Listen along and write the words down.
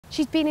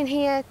She's been in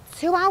here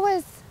 2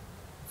 hours.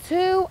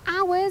 2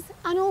 hours,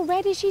 and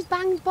already she's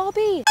banged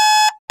Bobby.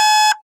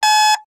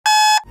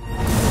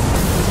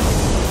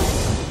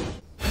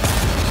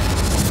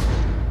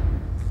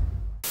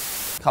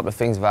 A couple of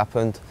things have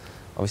happened.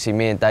 Obviously,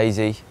 me and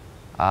Daisy,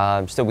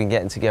 still been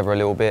getting together a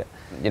little bit.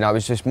 You know, it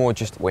was just more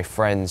we're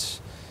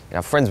friends. You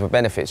know, friends with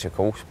benefits, of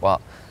course,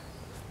 but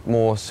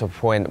more to the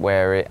point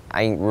where it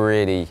ain't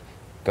really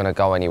gonna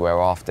go anywhere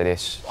after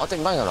this. I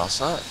didn't bang her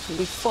last night. It'll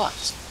be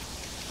fucked.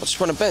 I just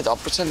went to bed. I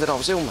pretended I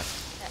was ill, mate.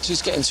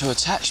 She's getting too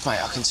attached,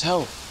 mate, I can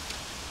tell.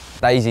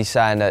 Daisy's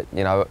saying that,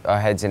 you know, her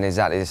head's in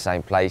exactly the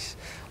same place.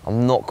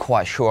 I'm not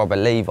quite sure I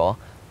believe her,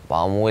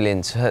 but I'm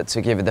willing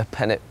to give her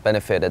the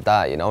benefit of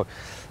that, you know.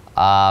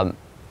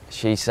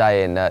 She's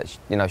saying that,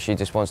 you know, she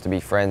just wants to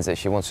be friends, that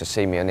she wants to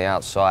see me on the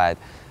outside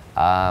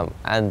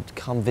and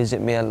come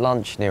visit me at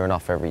lunch near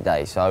enough every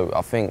day. So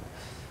I think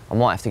I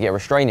might have to get a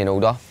restraining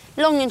order.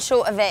 Long and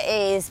short of it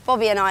is,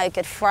 Bobby and I are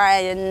good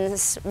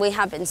friends. We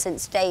have been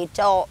since day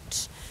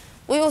dot.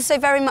 We also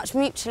very much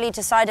mutually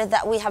decided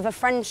that we have a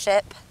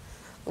friendship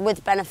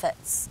with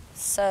benefits.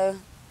 So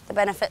the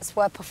benefits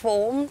were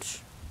performed.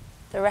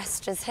 The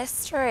rest is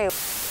history.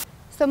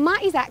 So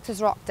Matty's ex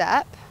has rocked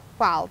up.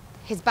 Well,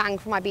 his bang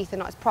from Ibiza,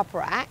 not his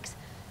proper ex.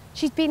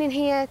 She's been in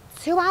here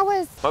 2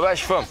 hours. Where's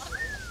she from?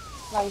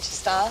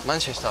 Manchester.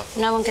 Manchester.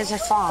 No one gives a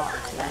fuck,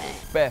 mate.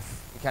 Beth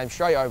came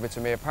straight over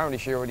to me. Apparently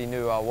she already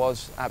knew who I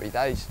was. Happy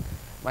days.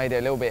 Made it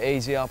a little bit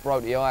easier,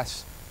 broke the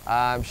ice.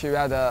 She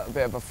had a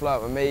bit of a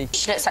flirt with me.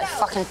 She looks like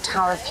fucking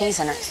Tower of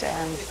Pisa next to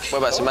him.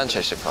 Whereabouts in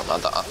Manchester from?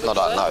 Not that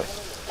I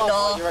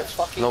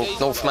know.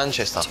 North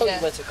Manchester.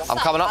 Yeah. I'm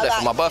coming up there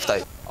for my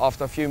birthday.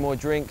 After a few more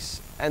drinks,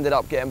 ended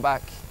up getting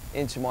back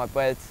into my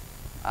bed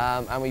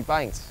and we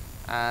banged.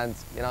 And,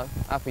 you know,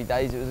 happy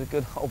days, it was a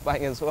good old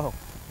bang as well.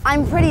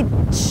 I'm pretty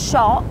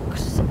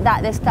shocked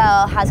that this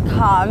girl has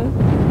come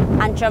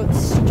and jumped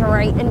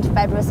straight into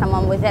bed with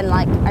someone within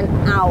like an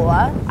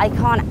hour. I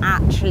can't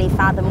actually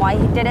fathom why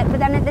he did it, but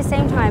then at the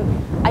same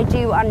time, I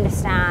do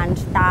understand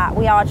that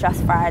we are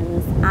just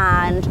friends,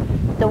 and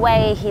the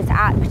way he's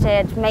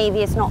acted, maybe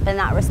it's not been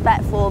that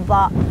respectful,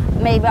 but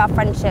maybe our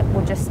friendship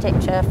will just stick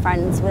to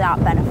friends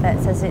without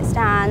benefits as it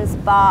stands.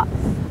 But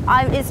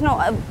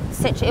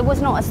it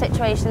was not a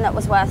situation that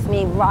was worth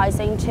me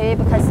rising to,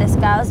 because this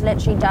girl's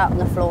literally dirt on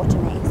the floor to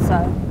me,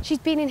 so. She's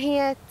been in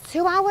here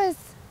 2 hours.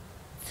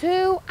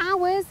 2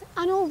 hours,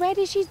 and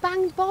already she's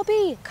banged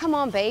Bobby. Come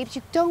on, babes,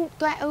 you don't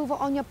get over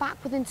on your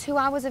back within 2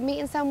 hours of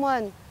meeting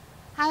someone.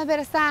 Have a bit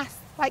of sass,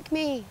 like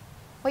me.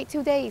 Wait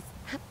 2 days.